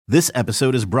This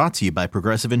episode is brought to you by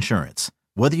Progressive Insurance.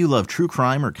 Whether you love true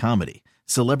crime or comedy,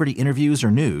 celebrity interviews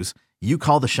or news, you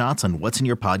call the shots on what's in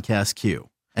your podcast queue.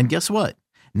 And guess what?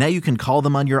 Now you can call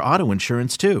them on your auto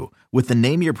insurance too with the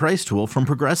Name Your Price tool from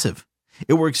Progressive.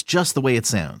 It works just the way it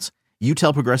sounds. You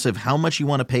tell Progressive how much you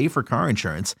want to pay for car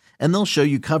insurance, and they'll show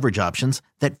you coverage options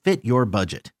that fit your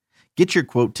budget. Get your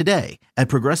quote today at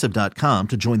Progressive.com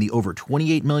to join the over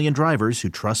 28 million drivers who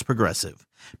trust Progressive.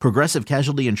 Progressive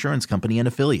Casualty Insurance Company and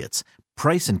Affiliates.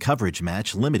 Price and coverage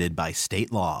match limited by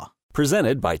state law.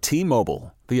 Presented by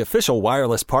T-Mobile, the official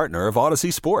wireless partner of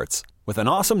Odyssey Sports. With an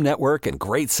awesome network and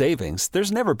great savings,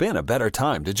 there's never been a better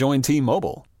time to join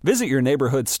T-Mobile. Visit your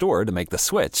neighborhood store to make the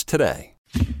switch today.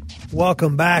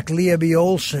 Welcome back, Leah B.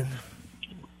 Olson.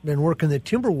 Been working the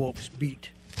Timberwolves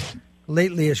beat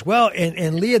lately as well.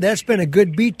 And Leah, that's been a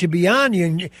good beat to be on.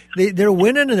 They're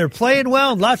winning and they're playing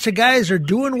well. And lots of guys are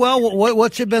doing well.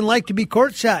 What's it been like to be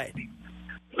courtside?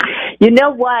 You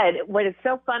know what? What is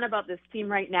so fun about this team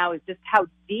right now is just how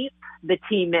deep the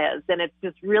team is. And it's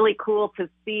just really cool to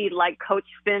see, like Coach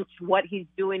Finch, what he's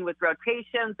doing with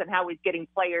rotations and how he's getting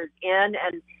players in.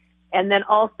 And then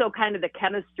also kind of the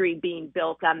chemistry being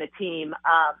built on the team.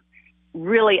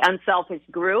 Really unselfish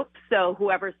group. So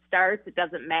whoever starts, it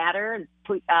doesn't matter. And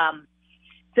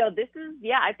so this is,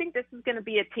 I think this is going to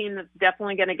be a team that's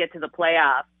definitely going to get to the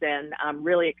playoffs, and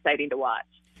really exciting to watch.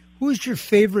 Who's your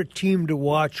favorite team to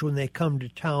watch when they come to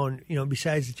town,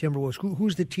 besides the Timberwolves?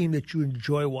 Who's the team that you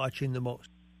enjoy watching the most?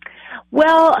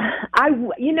 Well,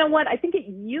 you know what? I think it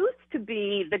used to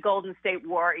be the Golden State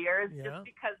Warriors, just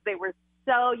because they were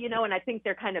so, and I think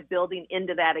they're kind of building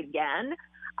into that again.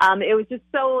 It's just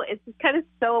kind of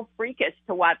so freakish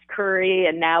to watch Curry,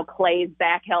 and now Clay's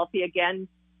back healthy again.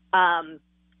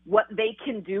 What they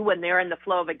can do when they're in the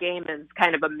flow of a game is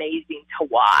kind of amazing to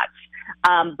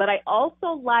watch. But I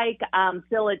also like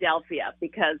Philadelphia,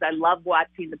 because I love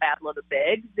watching the Battle of the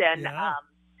Bigs. And,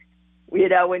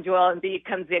 when Joel Embiid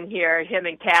comes in here, him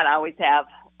and Kat always have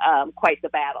quite the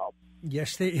battle.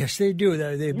 Yes, they do.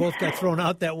 They both got thrown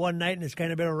out that one night, and it's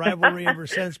kind of been a rivalry ever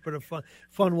since, but a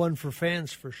fun one for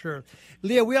fans for sure.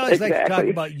 Leah, we always like to talk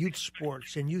about youth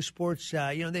sports, and youth sports,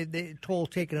 they toll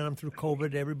taken on them through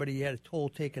COVID. Everybody had a toll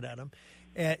taken on them.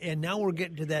 And now we're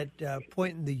getting to that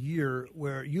point in the year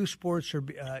where youth sports are,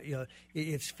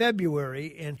 it's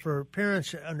February, and for parents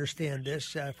to understand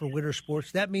this, for winter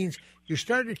sports, that means you're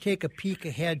starting to take a peek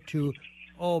ahead to,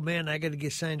 oh, man, I got to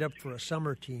get signed up for a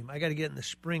summer team. I got to get in the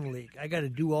spring league. I got to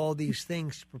do all these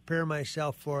things to prepare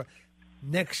myself for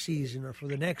next season or for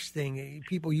the next thing.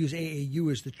 People use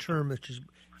AAU as the term, which is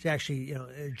it's actually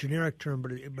a generic term,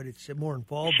 but it's more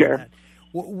involved in that.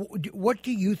 What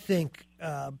do you think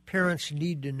parents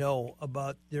need to know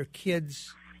about their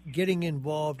kids getting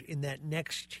involved in that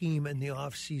next team in the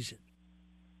off season?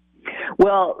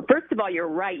 Well, first of all, you're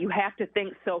right. You have to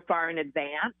think so far in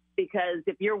advance, because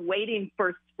if you're waiting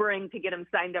for spring to get them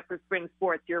signed up for spring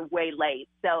sports, you're way late.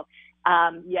 So,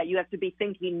 you have to be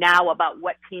thinking now about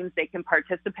what teams they can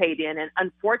participate in. And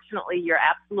unfortunately, you're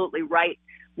absolutely right.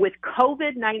 With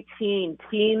COVID-19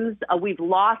 teams, we've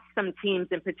lost some teams,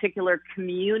 in particular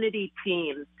community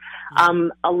teams.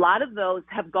 A lot of those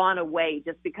have gone away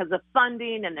just because of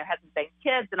funding, and there hasn't been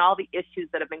kids and all the issues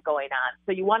that have been going on.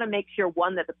 So you want to make sure,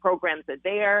 one, that the programs are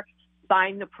there,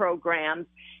 find the programs,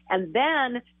 and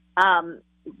then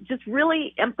just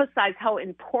really emphasize how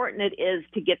important it is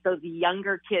to get those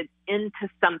younger kids into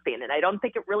something. And I don't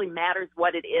think it really matters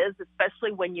what it is,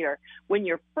 especially when you're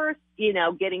first,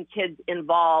 getting kids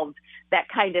involved, that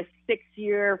kind of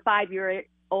 6-year,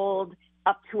 5-year-old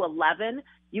up to 11.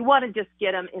 You want to just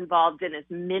get them involved in as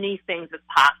many things as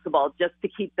possible just to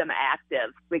keep them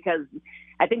active, because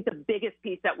I think the biggest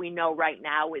piece that we know right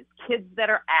now is kids that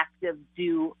are active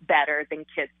do better than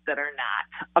kids that are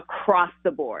not, across the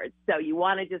board. So you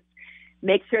want to just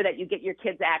make sure that you get your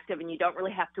kids active, and you don't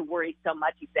really have to worry so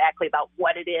much exactly about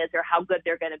what it is or how good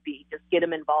they're going to be. Just get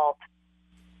them involved.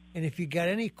 And if you got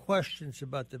any questions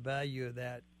about the value of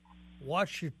that,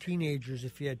 watch your teenagers.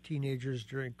 If you had teenagers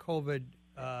during COVID,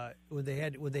 when they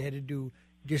had to do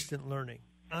distant learning,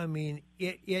 I mean,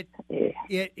 it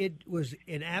was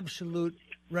an absolute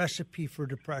recipe for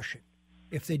depression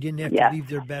if they didn't have to leave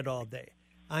their bed all day.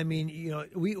 I mean,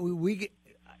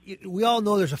 we all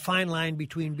know there's a fine line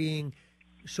between being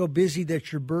so busy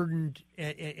that you're burdened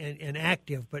and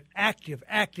active, but active.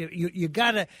 You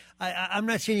gotta. I'm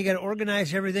not saying you got to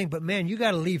organize everything, but man, you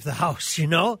got to leave the house.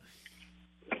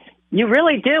 You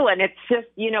really do, and it's just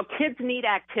kids need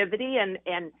activity, and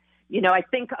I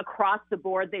think across the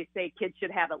board they say kids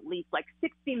should have at least like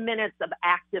 60 minutes of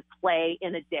active play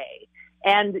in a day.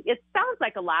 And it sounds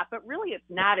like a lot, but really it's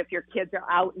not if your kids are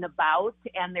out and about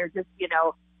and they're just,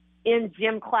 in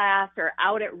gym class or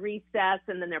out at recess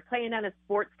and then they're playing on a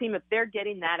sports team. If they're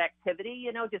getting that activity,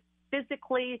 just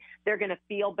physically, they're going to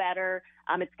feel better.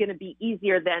 It's going to be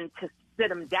easier than to sit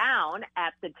them down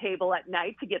at the table at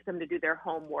night to get them to do their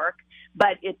homework.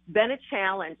 But it's been a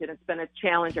challenge, and it's been a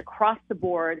challenge across the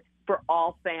board for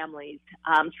all families,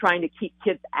 trying to keep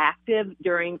kids active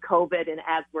during COVID and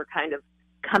as we're kind of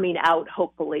coming out,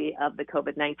 hopefully, of the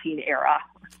COVID-19 era.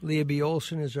 Leah B.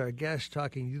 Olson is our guest,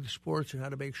 talking youth sports and how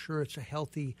to make sure it's a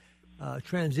healthy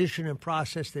transition and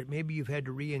process that maybe you've had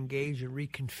to re-engage and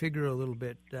reconfigure a little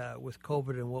bit with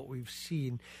COVID and what we've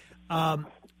seen.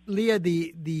 Leah,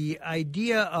 the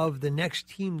idea of the next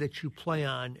team that you play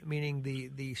on, meaning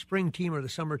the spring team or the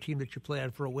summer team that you play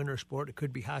on for a winter sport, it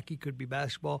could be hockey, could be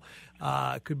basketball,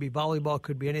 it could be volleyball,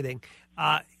 could be anything.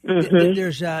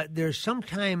 There's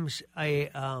sometimes I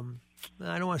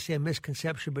don't want to say a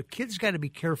misconception, but kids got to be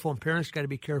careful and parents got to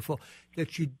be careful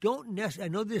that you don't I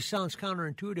know this sounds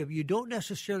counterintuitive. You don't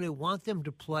necessarily want them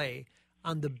to play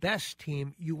on the best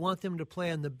team. You want them to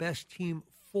play on the best team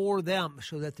for them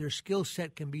so that their skill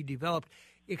set can be developed.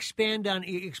 Explain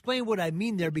what I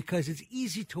mean there, because it's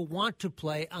easy to want to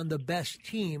play on the best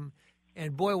team,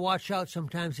 and boy, watch out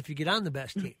sometimes if you get on the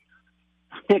best team.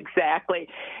 Exactly.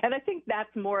 And I think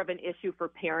that's more of an issue for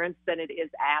parents than it is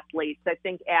athletes. I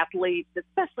think athletes,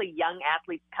 especially young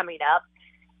athletes coming up,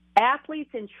 athletes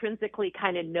intrinsically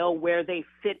kind of know where they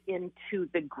fit into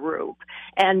the group.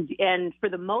 And for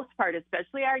the most part,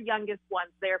 especially our youngest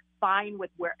ones, they're fine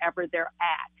with wherever they're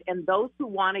at. And those who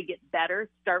want to get better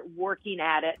start working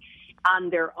at it on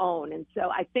their own. And so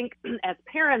I think as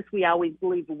parents, we always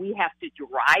believe we have to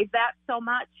drive that so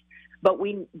much. But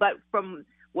from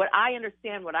what I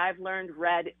understand, what I've learned,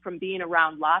 read from being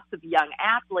around lots of young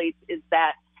athletes, is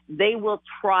that they will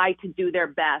try to do their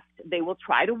best. They will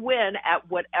try to win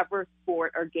at whatever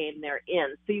sport or game they're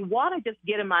in. So you want to just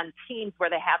get them on teams where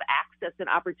they have access and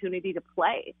opportunity to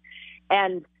play.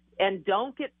 And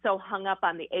don't get so hung up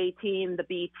on the A team, the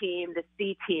B team, the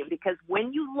C team, because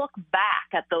when you look back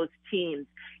at those teams,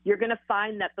 you're going to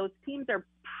find that those teams are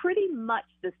pretty much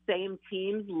the same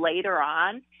teams later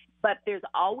on. But there's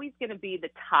always going to be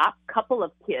the top couple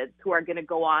of kids who are going to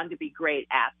go on to be great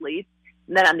athletes.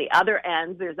 And then on the other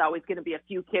end, there's always going to be a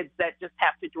few kids that just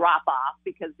have to drop off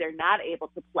because they're not able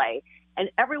to play.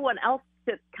 And everyone else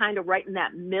sits kind of right in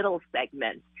that middle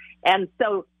segment. And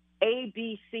so A,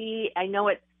 B, C, I know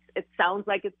it sounds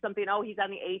like it's something, he's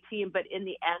on the A team, but in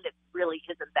the end, it really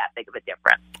isn't that big of a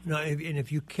difference. And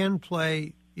if you can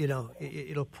play,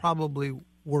 it'll probably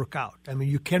work out. I mean,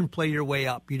 you can play your way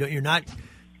up. You're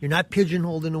not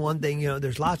pigeonholed into one thing.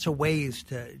 There's lots of ways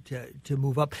to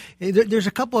move up. There's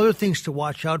a couple other things to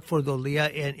watch out for, though, Leah,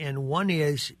 and one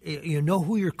is know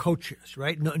who your coach is,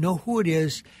 right? Know who it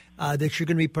is that you're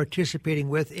going to be participating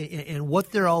with, and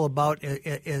what they're all about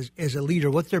as a leader,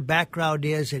 what their background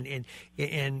is, and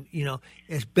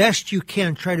as best you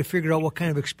can, try to figure out what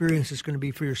kind of experience it's going to be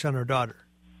for your son or daughter.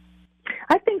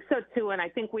 I think so, too, and I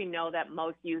think we know that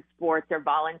most youth sports are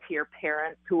volunteer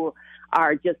parents who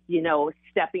are just,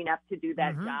 stepping up to do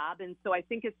that job. And so I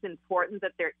think it's important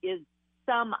that there is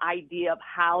some idea of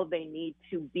how they need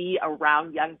to be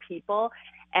around young people.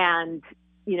 And,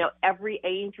 every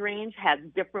age range has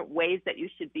different ways that you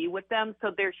should be with them.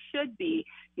 So there should be,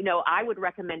 I would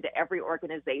recommend to every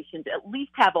organization to at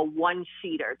least have a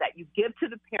one-sheeter that you give to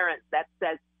the parents that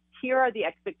says, here are the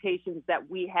expectations that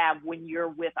we have when you're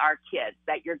with our kids,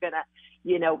 that you're going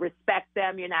to, respect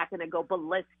them. You're not going to go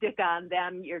ballistic on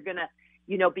them. You're going to,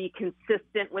 be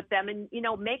consistent with them and,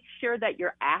 make sure that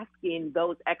you're asking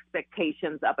those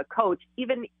expectations of a coach,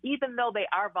 even though they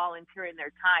are volunteering their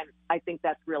time. I think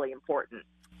that's really important.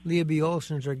 Leah B.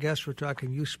 Olson is our guest. We're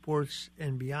talking youth sports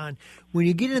and beyond. When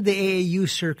you get into the AAU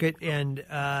circuit and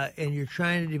you're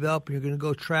trying to develop and you're going to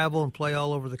go travel and play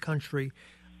all over the country,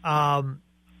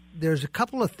 there's a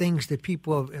couple of things that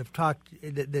people have talked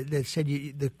that said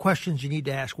the questions you need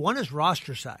to ask. One is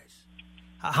roster size.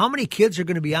 How many kids are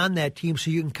going to be on that team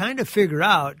so you can kind of figure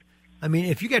out, I mean,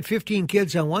 if you got 15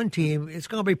 kids on one team, it's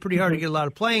going to be pretty hard to get a lot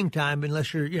of playing time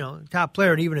unless you're, top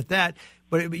player, and even at that.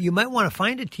 But you might want to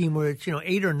find a team where it's,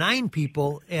 8 or 9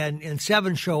 people and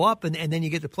 7 show up and then you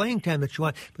get the playing time that you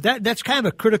want. But that's kind of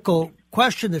a critical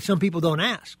question that some people don't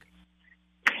ask.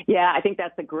 Yeah, I think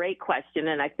that's a great question.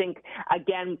 And I think,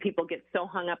 again, people get so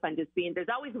hung up on just there's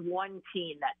always one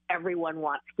team that everyone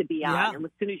wants to be on. Yeah. And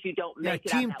as soon as you don't make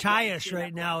it on Team Tyus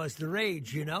right now is the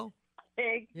rage,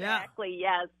 Exactly,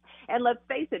 yes. And let's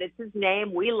face it, it's his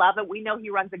name. We love it. We know he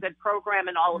runs a good program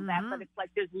and all of that, but it's like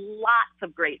there's lots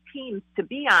of great teams to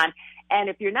be on. And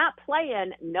if you're not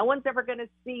playing, no one's ever going to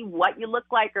see what you look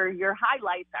like, or your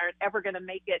highlights aren't ever going to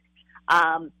make it,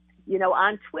 on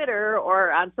Twitter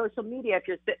or on social media if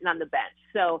you're sitting on the bench.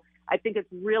 So I think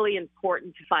it's really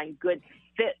important to find good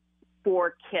fit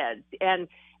for kids. And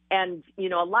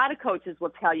a lot of coaches will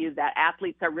tell you that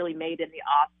athletes are really made in the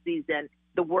off season,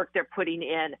 the work they're putting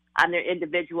in on their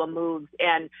individual moves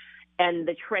and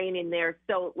the training there.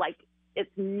 So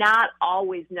it's not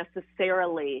always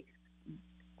necessarily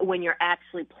when you're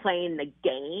actually playing the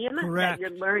game Correct. that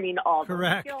you're learning all those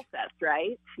Correct. skill sets,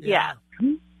 right? Yeah.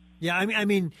 Yeah.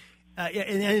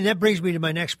 And that brings me to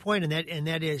my next point, and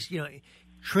that is,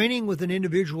 training with an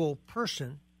individual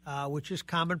person, which is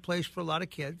commonplace for a lot of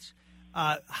kids.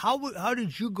 How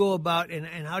did you go about,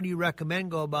 and how do you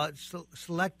recommend go about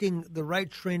selecting the right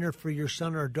trainer for your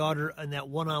son or daughter in that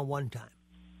one-on-one time?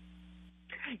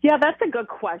 Yeah, that's a good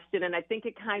question, and I think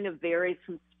it kind of varies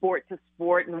from sport to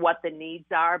sport and what the needs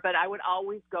are, but I would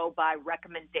always go by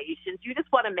recommendations. You just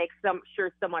want to make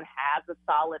sure someone has a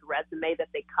solid resume, that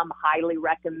they come highly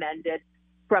recommended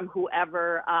from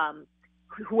whoever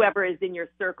is in your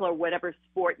circle or whatever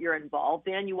sport you're involved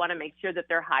in. You want to make sure that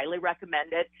they're highly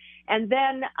recommended. And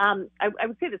then I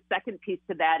would say the second piece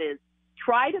to that is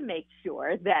try to make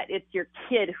sure that it's your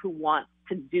kid who wants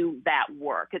to do that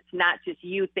work. It's not just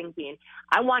you thinking,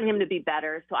 I want him to be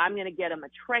better, so I'm going to get him a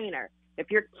trainer.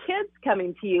 If your kid's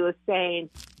coming to you saying,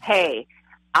 hey,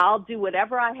 I'll do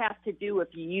whatever I have to do if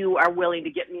you are willing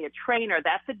to get me a trainer,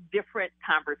 that's a different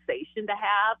conversation to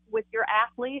have with your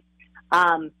athlete.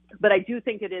 But I do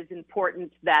think it is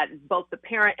important that both the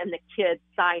parent and the kid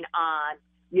sign on,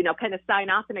 kind of sign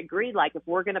off and agree, like, if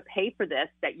we're going to pay for this,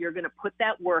 that you're going to put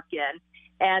that work in.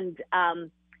 And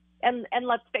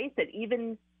let's face it,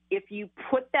 even if you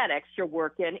put that extra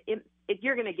work in,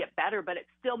 you're going to get better, but it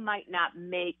still might not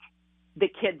make the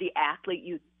kid the athlete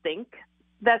you think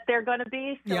that they're going to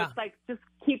be. So It's like, just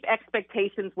keep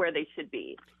expectations where they should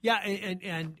be. Yeah.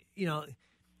 And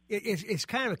it's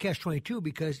kind of a catch-22,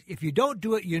 because if you don't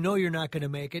do it, you're not going to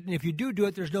make it. And if you do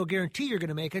it, there's no guarantee you're going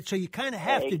to make it. So you kind of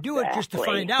have to do it just to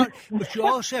find out. But you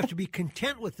also have to be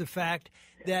content with the fact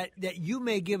that you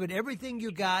may give it everything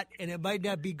you got, and it might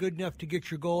not be good enough to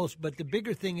get your goals. But the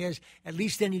bigger thing is, at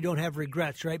least then you don't have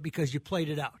regrets, right? Because you played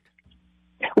it out.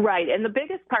 Right. And the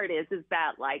biggest part is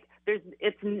that,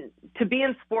 to be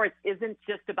in sports isn't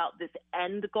just about this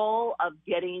end goal of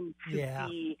getting to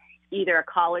be either a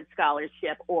college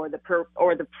scholarship or the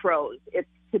pros. It's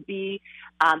to be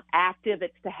active.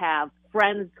 It's to have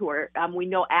friends who are, we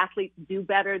know athletes do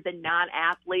better than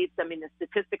non-athletes. I mean, the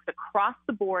statistics across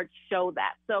the board show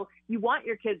that. So you want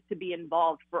your kids to be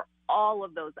involved for all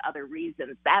of those other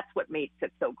reasons. That's what makes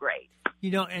it so great.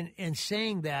 And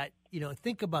saying that,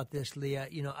 think about this, Leah.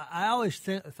 I always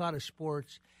thought of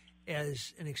sports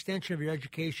as an extension of your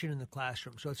education in the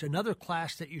classroom. So it's another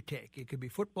class that you take. It could be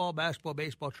football, basketball,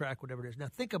 baseball, track, whatever it is. Now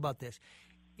think about this.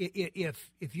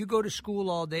 If you go to school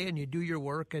all day and you do your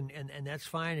work and that's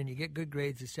fine and you get good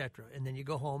grades, etc., and then you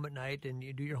go home at night and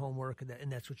you do your homework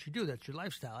and that's what you do. That's your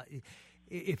lifestyle.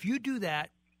 If you do that,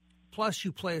 plus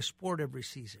you play a sport every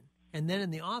season, and then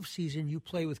in the off season you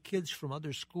play with kids from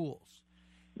other schools.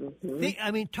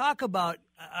 Mm-hmm. Talk about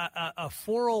a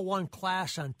 401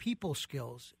 class on people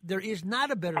skills. There is not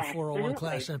a better 401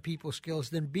 class on people skills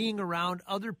than being around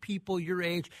other people your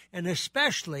age, and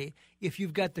especially if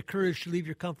you've got the courage to leave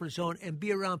your comfort zone and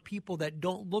be around people that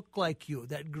don't look like you,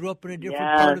 that grew up in a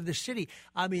different part of the city.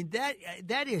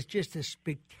 That is just a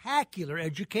spectacular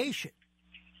education.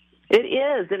 It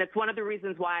is, and it's one of the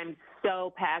reasons why I'm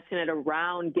so passionate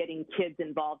around getting kids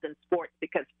involved in sports,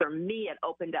 because for me, it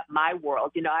opened up my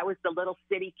world. I was the little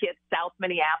city kid, South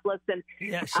Minneapolis, and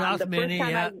South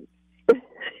Minneapolis.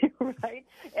 Right.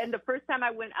 And the first time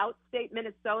I went outstate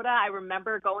Minnesota, I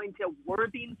remember going to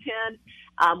Worthington.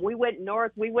 We went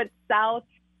north, we went south.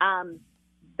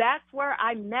 That's where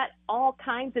I met all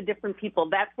kinds of different people.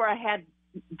 That's where I had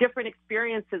different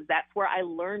experiences. That's where I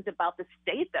learned about the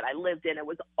state that I lived in. It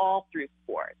was all through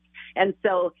sports. And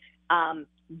so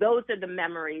those are the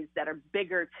memories that are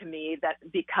bigger to me, that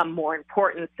become more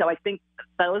important. So I think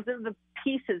those are the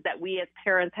pieces that we as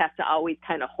parents have to always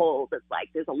kind of hold. It's like,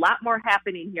 there's a lot more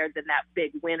happening here than that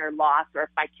big win or loss, or if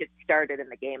my kid started in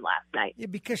the game last night. Yeah,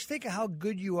 because think of how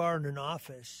good you are in an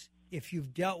office if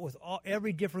you've dealt with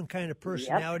every different kind of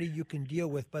personality you can deal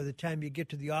with by the time you get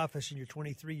to the office and you're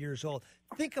 23 years old.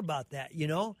 Think about that,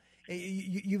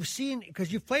 you've seen,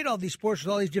 because you've played all these sports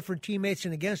with all these different teammates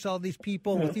and against all these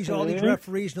people, with all these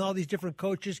referees and all these different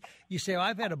coaches. You say,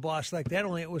 I've had a boss like that,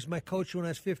 only it was my coach when I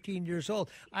was 15 years old.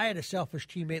 I had a selfish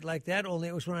teammate like that, only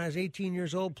it was when I was 18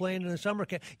 years old playing in the summer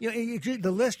camp.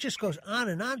 The list just goes on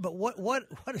and on, but what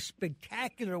a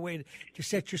spectacular way to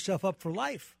set yourself up for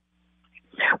life.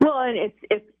 Well, and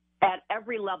it's at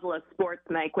every level of sports,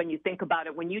 Mike, when you think about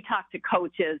it, when you talk to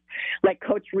coaches, like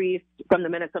Coach Reese from the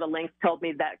Minnesota Lynx told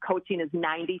me that coaching is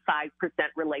 95%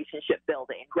 relationship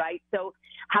building, right? So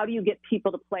how do you get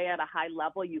people to play at a high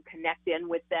level? You connect in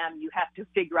with them. You have to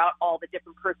figure out all the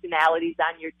different personalities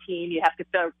on your team. You have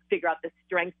to figure out the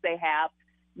strengths they have.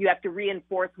 You have to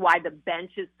reinforce why the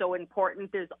bench is so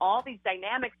important. There's all these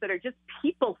dynamics that are just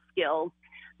people skills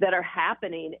that are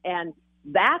happening. And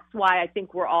that's why I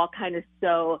think we're all kind of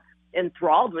so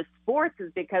enthralled with sports,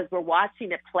 is because we're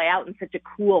watching it play out in such a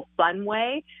cool, fun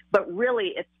way, but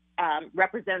really it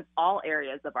represents all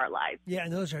areas of our lives. Yeah,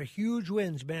 and those are huge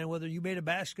wins, man, whether you made a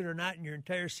basket or not in your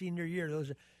entire senior year.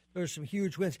 Those are some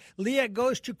huge wins. Leah, it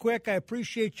goes too quick. I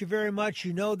appreciate you very much.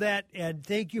 You know that, and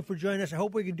thank you for joining us. I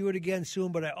hope we can do it again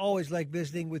soon, but I always like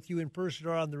visiting with you in person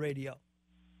or on the radio.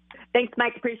 Thanks,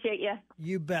 Mike. Appreciate you.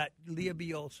 You bet. Leah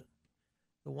B. Olson,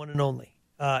 the one and only.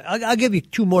 I'll give you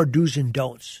two more do's and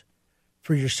don'ts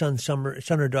for your son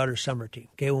or daughter's summer team.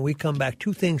 Okay, when we come back,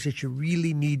 two things that you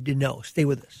really need to know. Stay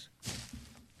with us.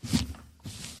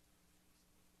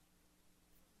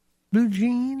 Blue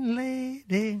Jean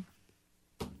Lady,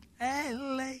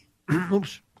 L.A.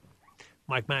 Oops.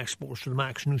 Mike Max, Sports for the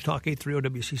Max, News Talk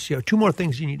 830 WCCO. Two more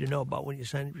things you need to know about when you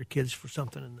sign up your kids for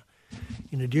something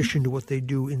in addition to what they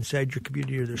do inside your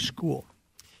community or their school.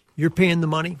 You're paying the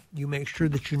money. You make sure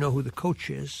that you know who the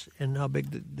coach is and how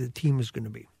big the team is going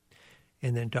to be.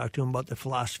 And then talk to them about the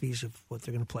philosophies of what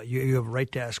they're going to play. You have a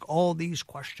right to ask all these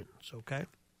questions, okay?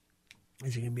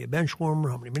 Is he going to be a bench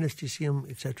warmer? How many minutes do you see him,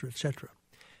 et cetera, et cetera?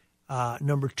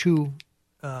 Number two,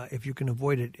 if you can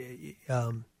avoid it,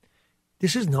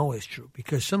 this isn't always true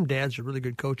because some dads are really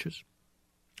good coaches.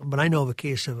 But I know of a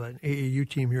case of an AAU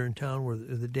team here in town where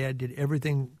the dad did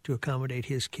everything to accommodate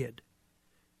his kid.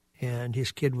 And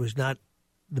his kid was not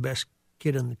the best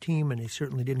kid on the team, and he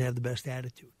certainly didn't have the best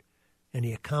attitude. And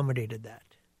he accommodated that.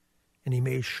 And he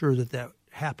made sure that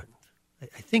happened. I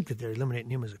think that they're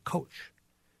eliminating him as a coach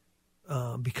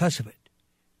because of it.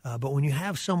 But when you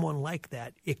have someone like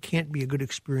that, it can't be a good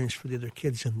experience for the other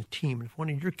kids on the team. And if one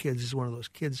of your kids is one of those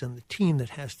kids on the team that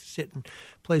has to sit and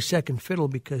play second fiddle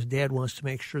because dad wants to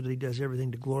make sure that he does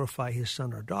everything to glorify his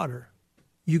son or daughter,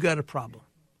 you got a problem.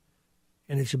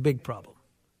 And it's a big problem.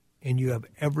 And you have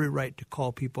every right to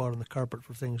call people out on the carpet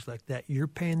for things like that. You're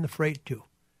paying the freight too.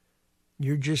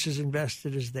 You're just as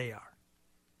invested as they are.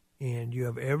 And you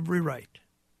have every right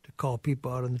to call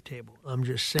people out on the table. I'm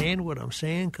just saying what I'm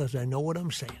saying because I know what I'm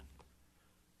saying.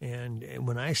 And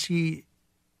when I see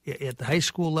at the high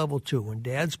school level too, when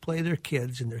dads play their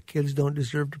kids and their kids don't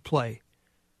deserve to play,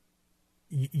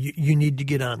 you need to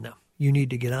get on them. You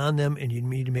need to get on them and you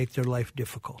need to make their life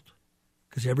difficult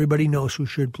because everybody knows who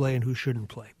should play and who shouldn't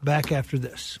play. Back after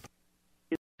this.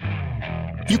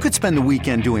 You could spend the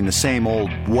weekend doing the same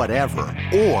old whatever,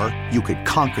 or you could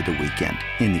conquer the weekend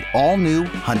in the all-new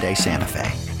Hyundai Santa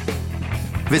Fe.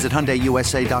 Visit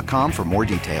HyundaiUSA.com for more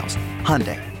details.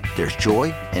 Hyundai, there's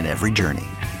joy in every journey.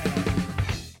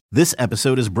 This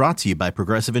episode is brought to you by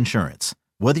Progressive Insurance.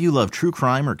 Whether you love true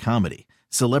crime or comedy,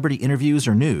 celebrity interviews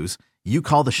or news, you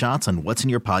call the shots on what's in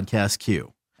your podcast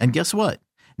queue. And guess what?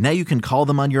 Now you can call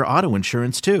them on your auto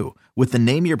insurance too with the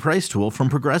Name Your Price tool from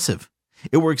Progressive.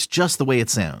 It works just the way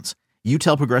it sounds. You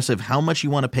tell Progressive how much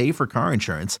you want to pay for car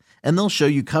insurance, and they'll show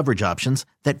you coverage options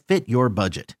that fit your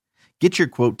budget. Get your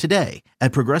quote today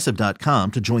at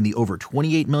Progressive.com to join the over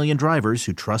 28 million drivers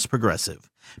who trust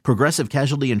Progressive. Progressive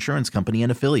Casualty Insurance Company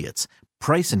and Affiliates.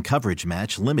 Price and coverage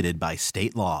match limited by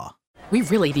state law. We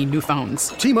really need new phones.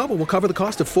 T-Mobile will cover the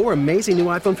cost of 4 amazing new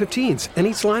iPhone 15s, and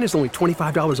each line is only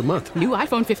 $25 a month. New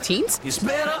iPhone 15s? It's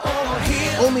better over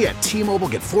here. Only at T-Mobile,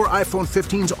 get 4 iPhone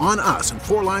 15s on us and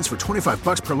 4 lines for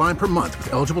 $25 per line per month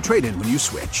with eligible trade-in when you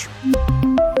switch.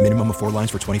 Minimum of 4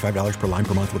 lines for $25 per line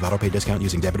per month with autopay discount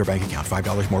using debit or bank account.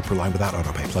 $5 more per line without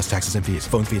autopay, plus taxes and fees.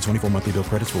 Phone fee at 24 monthly bill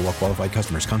credits for well-qualified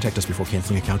customers. Contact us before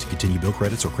canceling account to continue bill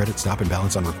credits or credit stop and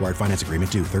balance on required finance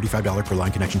agreement due. $35 per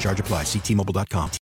line connection charge applies. See T-Mobile.com.